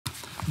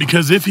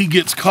Because if he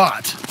gets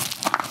caught...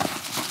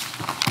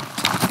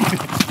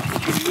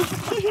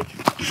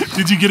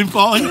 Did you get him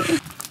falling?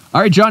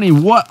 All right, Johnny,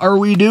 what are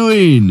we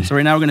doing? So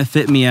right now we're gonna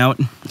fit me out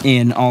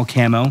in all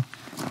camo,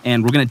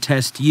 and we're gonna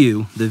test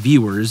you, the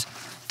viewers,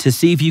 to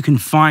see if you can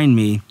find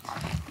me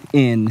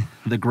in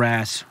the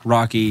grass,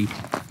 rocky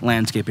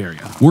landscape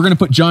area. We're gonna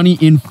put Johnny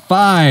in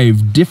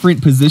 5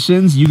 different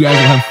positions. You guys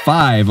will have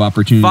 5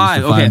 opportunities.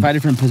 5, to okay, find. 5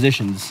 different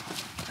positions.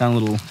 Sound a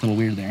little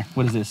weird there.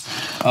 What is this?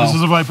 Oh. This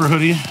is a Viper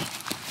hoodie.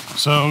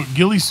 So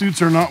ghillie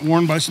suits are not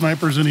worn by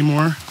snipers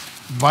anymore.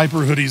 Viper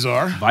hoodies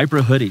are.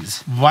 Viper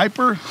hoodies.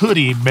 Viper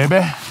hoodie,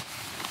 baby.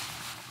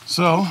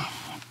 So,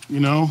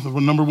 you know, the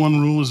number 1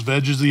 rule is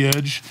veg is the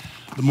edge.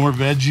 The more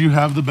veg you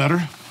have, the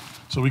better.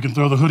 So we can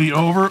throw the hoodie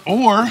over,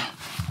 or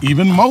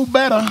even more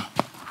better,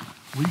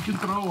 we can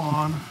throw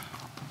on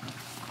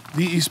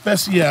the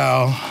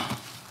Especial.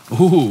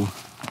 Ooh.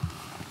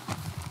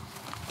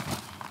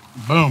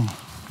 Boom.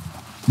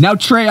 Now,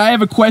 Trey, I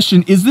have a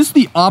question. Is this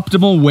the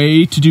optimal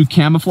way to do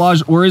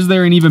camouflage, or is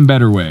there an even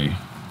better way?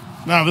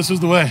 No, this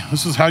is the way.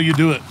 This is how you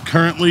do it.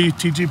 Currently,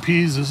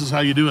 TGPs, this is how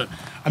you do it.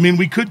 I mean,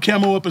 we could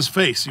camo up his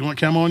face. You want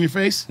camo on your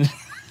face?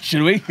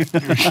 Should we?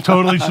 You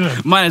totally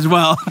should. Might as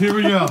well. Here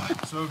we go.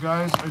 So,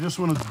 guys, I just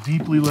want to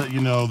deeply let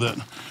you know that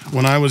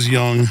when I was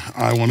young,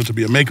 I wanted to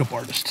be a makeup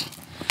artist.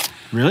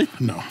 Really?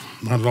 No,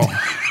 not at all.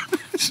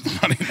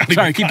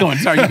 Sorry, keep going.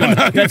 Sorry, keep going.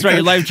 That's right,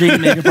 you're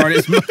life-changing makeup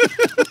artist.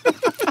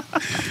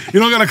 You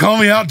don't got to call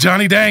me out,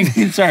 Johnny, dang.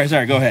 Sorry,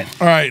 go ahead.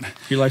 All right.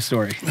 Your life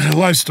story.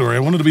 Life story. I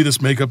wanted to be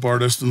this makeup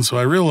artist, and so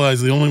I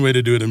realized the only way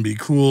to do it and be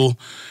cool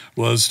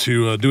was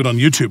to do it on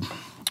YouTube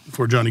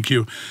for Johnny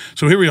Q.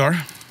 So here we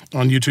are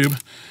on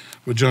YouTube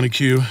with Johnny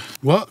Q.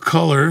 What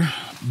color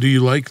do you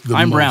like the most?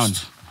 I'm brown.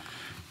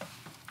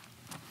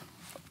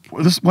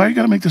 Why you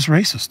got to make this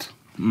racist?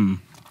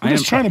 I'm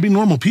just trying to be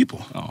normal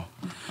people. Oh,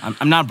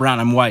 I'm not brown,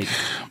 I'm white.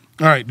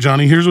 All right,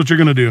 Johnny, here's what you're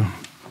going to do.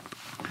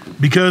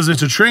 Because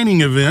it's a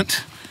training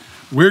event,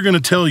 we're going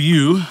to tell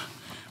you,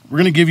 we're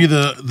going to give you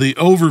the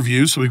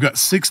overview. So we've got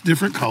 6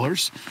 different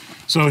colors.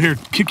 So here,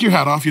 kick your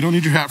hat off. You don't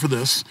need your hat for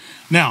this.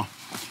 Now,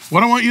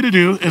 what I want you to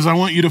do is I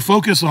want you to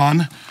focus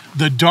on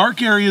the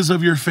dark areas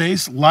of your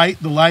face, the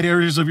light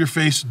areas of your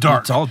face,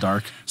 dark. It's all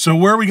dark. So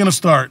where are we going to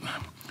start?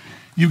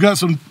 You've got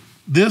some,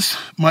 this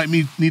might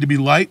need to be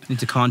light. Need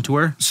to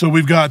contour. So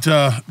we've got,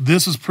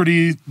 this is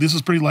pretty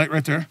light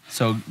right there.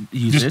 So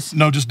use this?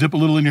 No, just dip a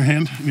little in your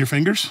hand, in your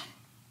fingers.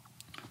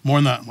 More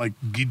than that, like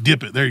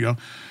dip it. There you go.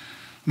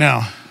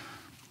 Now,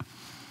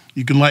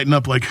 you can lighten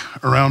up like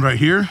around right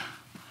here.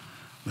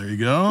 There you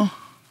go.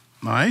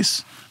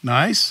 Nice,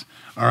 nice.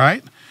 All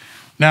right.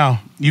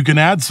 Now, you can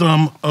add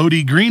some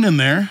OD green in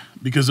there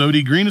because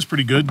OD green is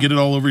pretty good. Get it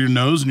all over your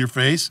nose and your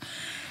face.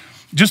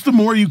 Just the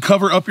more you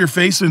cover up your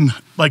face, and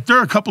like there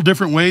are a couple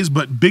different ways,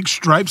 but big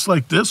stripes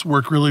like this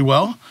work really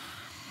well.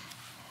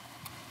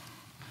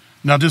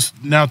 Now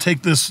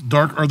take this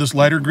dark or this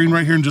lighter green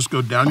right here and just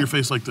go down your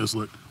face like this.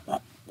 Look.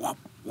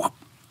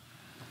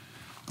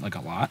 Like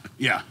a lot?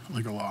 Yeah,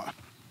 like a lot.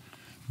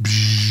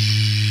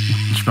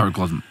 Start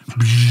closing.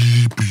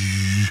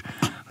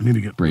 I need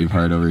to get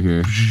Braveheart over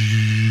here.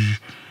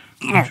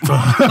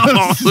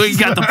 Oh, we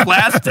got the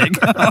plastic.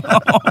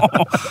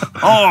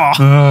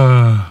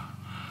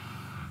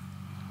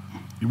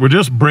 We're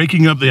just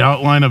breaking up the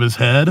outline of his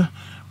head.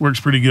 Works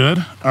pretty good.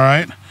 All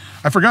right.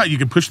 I forgot you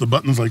could push the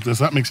buttons like this.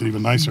 That makes it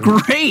even nicer.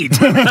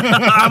 Great.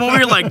 I'm over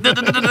here like,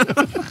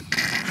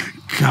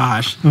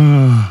 gosh.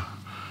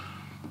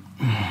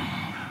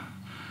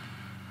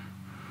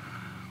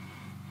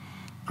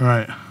 All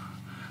right.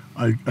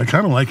 I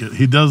kind of like it.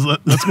 He does.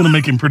 That's going to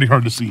make him pretty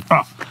hard to see. Oh,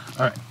 all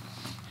right.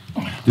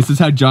 This is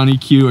how Johnny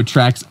Q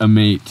attracts a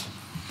mate.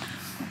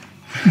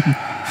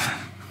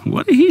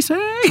 What did he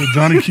say? So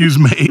Johnny Q's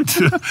mate.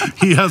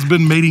 He has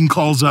been mating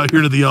calls out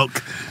here to the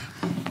elk.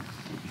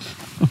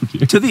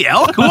 To the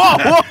elk? Whoa,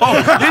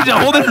 whoa. This is a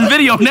whole different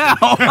video now.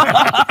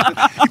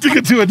 He took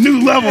it to a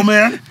new level,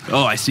 man.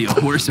 Oh, I see a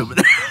horse over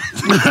there.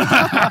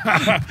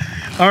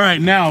 All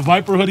right, now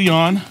Viper hoodie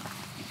on.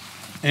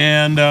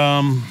 And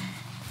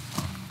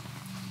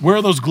where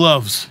are those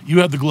gloves?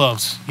 You have the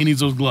gloves. He needs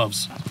those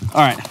gloves.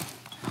 All right.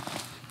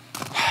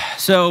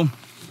 So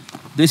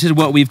this is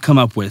what we've come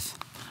up with.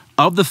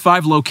 Of the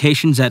 5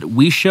 locations that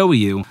we show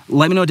you,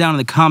 let me know down in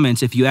the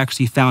comments if you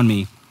actually found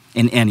me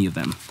in any of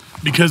them.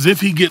 Because if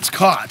he gets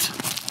caught...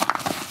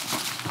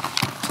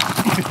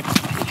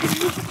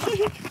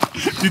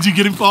 Did you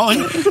get him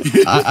falling?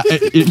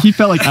 He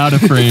felt like out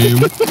of frame.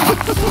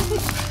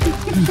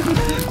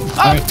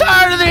 I'm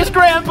tired of this,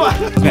 Grandpa.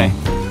 Okay.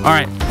 All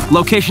right.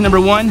 Location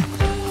number 1,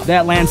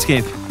 that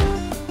landscape.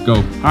 Go.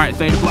 All right,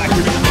 fade to black.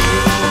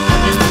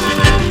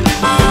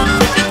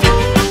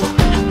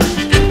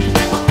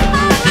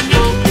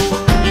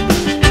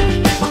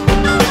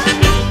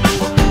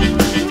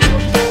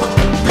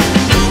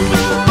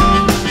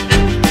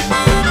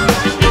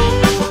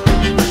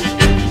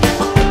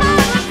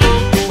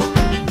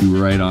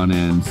 Do right on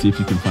in. See if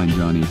you can find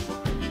Johnny.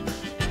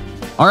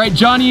 All right,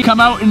 Johnny, come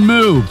out and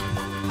move.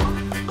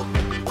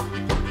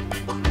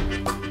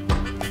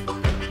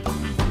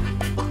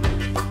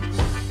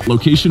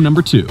 location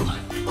number 2.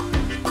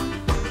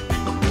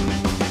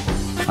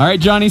 All right,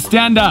 Johnny,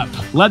 stand up.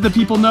 Let the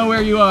people know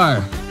where you are.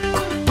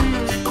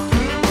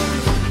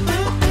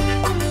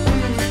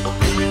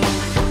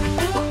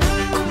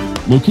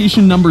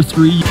 Location number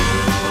 3.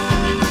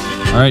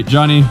 All right,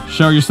 Johnny,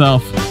 show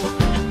yourself.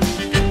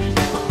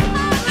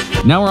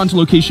 Now we're on to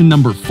location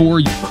number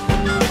 4.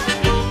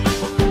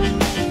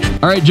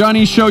 All right,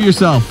 Johnny, show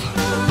yourself.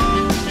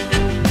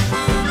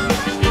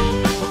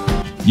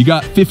 You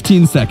got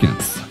 15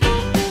 seconds.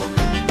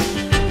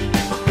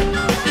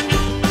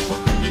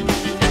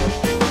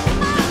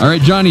 All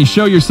right, Johnny,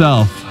 show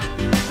yourself.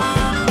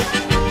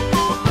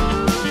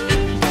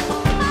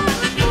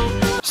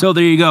 So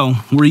there you go.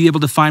 Were you able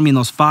to find me in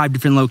those 5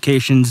 different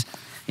locations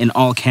in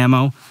all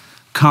camo?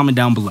 Comment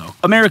down below.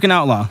 American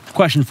Outlaw,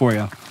 question for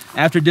you.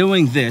 After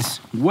doing this,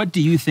 what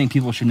do you think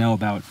people should know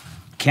about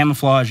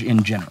camouflage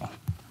in general?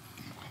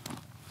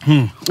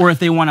 Or if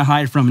they want to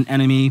hide from an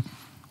enemy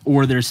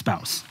or their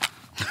spouse?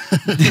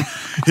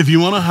 If you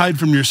want to hide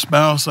from your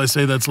spouse, I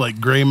say that's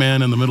like gray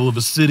man in the middle of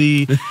a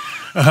city.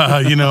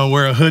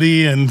 Wear a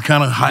hoodie and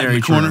kind of hide in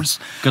the corners.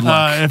 Good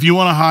luck. If you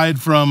want to hide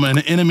from an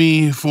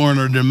enemy, foreign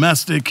or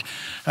domestic,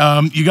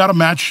 you got to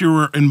match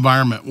your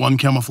environment. One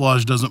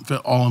camouflage doesn't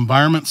fit all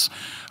environments.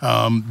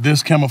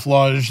 This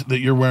camouflage that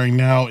you're wearing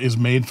now is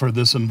made for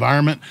this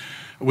environment.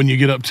 When you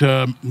get up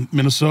to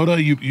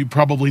Minnesota, you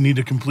probably need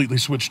to completely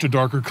switch to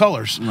darker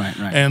colors. Right.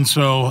 And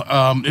so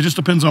it just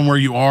depends on where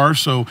you are.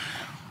 So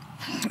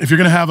if you're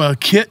going to have a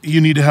kit,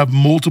 you need to have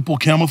multiple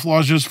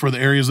camouflages for the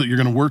areas that you're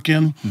going to work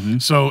in.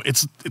 So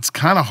it's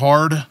kind of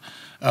hard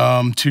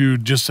to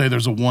just say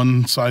there's a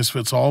one size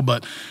fits all,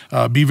 but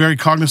be very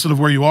cognizant of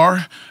where you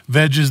are.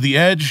 Veg is the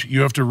edge.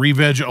 You have to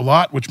re-veg a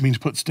lot, which means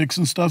put sticks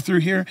and stuff through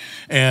here.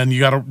 And you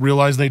got to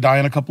realize they die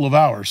in a couple of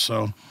hours.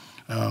 So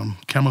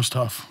camo's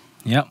tough.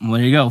 Yep, well,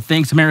 there you go.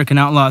 Thanks, American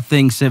Outlaw.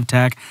 Thanks,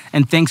 CivTac.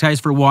 And thanks,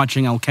 guys, for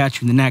watching. I'll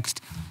catch you in the next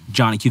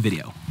Johnny Q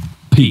video.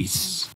 Peace.